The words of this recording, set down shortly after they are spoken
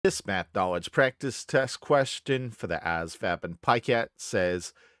This math knowledge practice test question for the ASVAB and PiCAT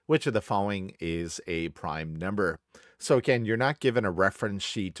says, which of the following is a prime number? So again, you're not given a reference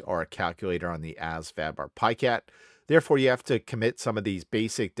sheet or a calculator on the ASVAB or PiCAT. Therefore, you have to commit some of these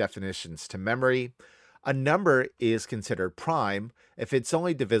basic definitions to memory. A number is considered prime if it's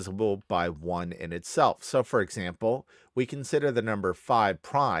only divisible by 1 in itself. So for example, we consider the number 5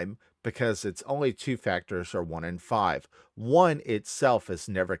 prime because its only two factors are 1 and 5. 1 itself is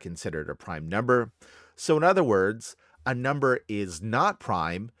never considered a prime number. So in other words, a number is not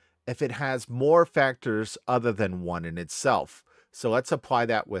prime if it has more factors other than 1 in itself. So let's apply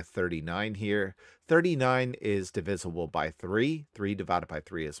that with 39 here. 39 is divisible by 3. 3 divided by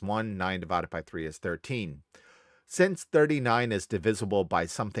 3 is 1. 9 divided by 3 is 13. Since 39 is divisible by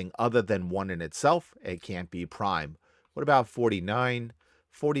something other than 1 in itself, it can't be prime. What about 49?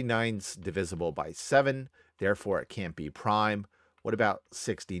 49 is divisible by 7, therefore it can't be prime. What about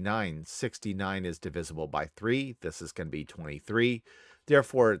 69? 69 is divisible by 3. This is going to be 23.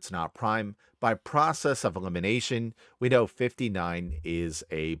 Therefore, it's not prime. By process of elimination, we know 59 is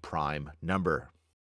a prime number.